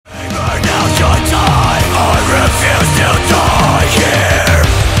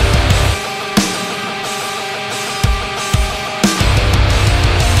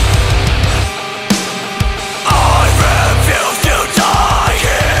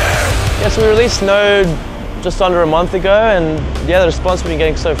So we released Node just under a month ago, and yeah, the response we've been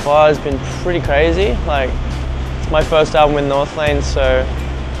getting so far has been pretty crazy. Like, it's my first album with Northlane, so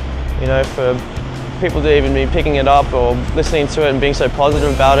you know, for people to even be picking it up or listening to it and being so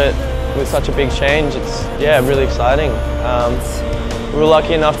positive about it with such a big change, it's really exciting. We were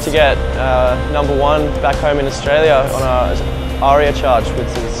lucky enough to get #1 back home in Australia on our ARIA chart, which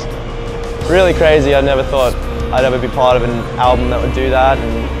is really crazy. I never thought I'd ever be part of an album that would do that,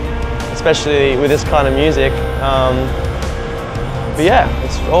 and especially with this kind of music. But yeah,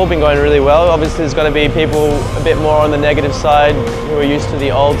 it's all been going really well. Obviously there's going to be people a bit more on the negative side who are used to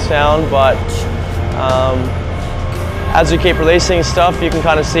the old sound, but as we keep releasing stuff, you can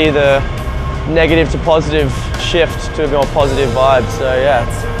kind of see the negative to positive shift to a more positive vibe. So yeah,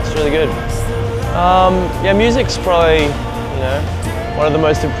 it's really good. Yeah, music's probably, you know, one of the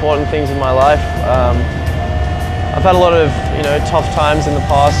most important things in my life. I've had a lot of, you know, tough times in the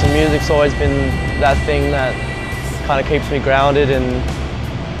past, and music's always been that thing that kind of keeps me grounded and,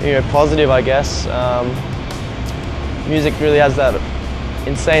 you know, positive, I guess. Music really has that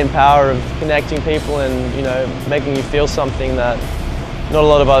insane power of connecting people and, you know, making you feel something that not a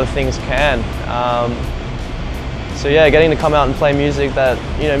lot of other things can. So yeah, getting to come out and play music that,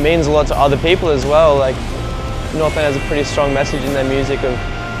 you know, means a lot to other people as well. Like, Northlane has a pretty strong message in their music of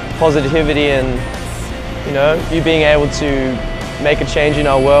positivity and, you know, you being able to make a change in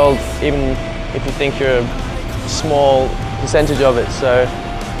our world, even if you think you're a small percentage of it. So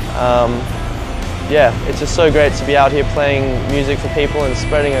yeah, it's just so great to be out here playing music for people and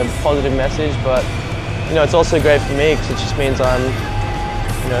spreading a positive message. But you know, it's also great for me because it just means I'm,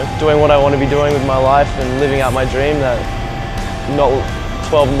 you know, doing what I want to be doing with my life and living out my dream that not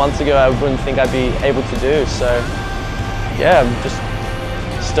 12 months ago I wouldn't think I'd be able to do. So yeah, I'm just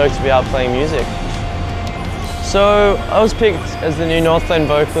stoked to be out playing music. So I was picked as the new Northlane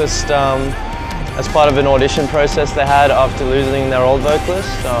vocalist as part of an audition process they had after losing their old vocalist.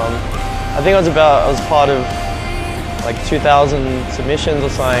 I think I was part of like 2,000 submissions or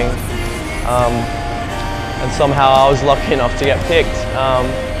something, and somehow I was lucky enough to get picked.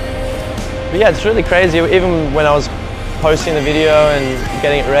 But yeah, it's really crazy. Even when I was posting the video and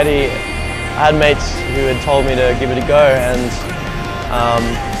getting it ready, I had mates who had told me to give it a go, and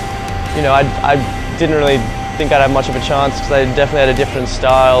you know, I didn't really think I'd have much of a chance because they definitely had a different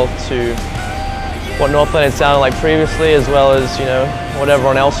style to what Northlane had sounded like previously, as well as, you know, what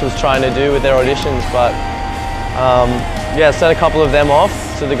everyone else was trying to do with their auditions. But yeah, I sent a couple of them off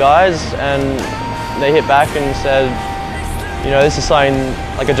to the guys, and they hit back and said, you know, this is something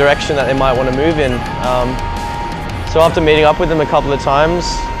like a direction that they might want to move in. So after meeting up with them a couple of times,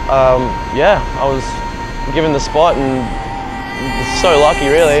 yeah, I was given the spot, and so lucky,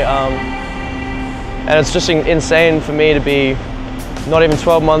 really. And it's just insane for me to be, not even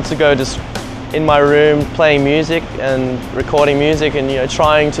 12 months ago, just in my room playing music and recording music and, you know,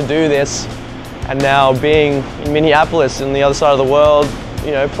 trying to do this, and now being in Minneapolis on the other side of the world,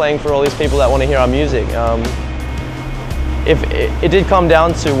 you know, playing for all these people that want to hear our music. If it did come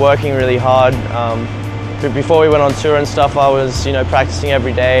down to working really hard. But before we went on tour and stuff, I was, you know, practicing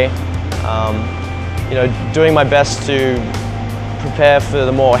every day, you know, doing my best to prepare for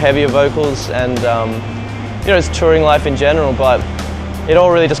the more heavier vocals, and you know, it's touring life in general. But it all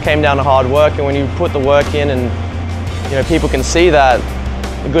really just came down to hard work, and when you put the work in and, you know, people can see that,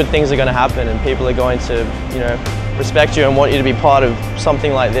 the good things are going to happen, and people are going to, you know, respect you and want you to be part of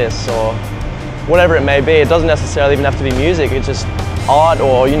something like this, or whatever it may be. It doesn't necessarily even have to be music, it's just art,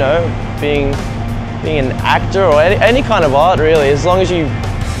 or, you know, being an actor, or any kind of art really. As long as you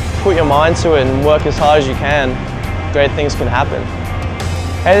put your mind to it and work as hard as you can, great things can happen.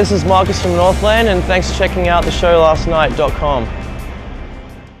 Hey, this is Marcus from Northlane, and thanks for checking out the showlastnight.com.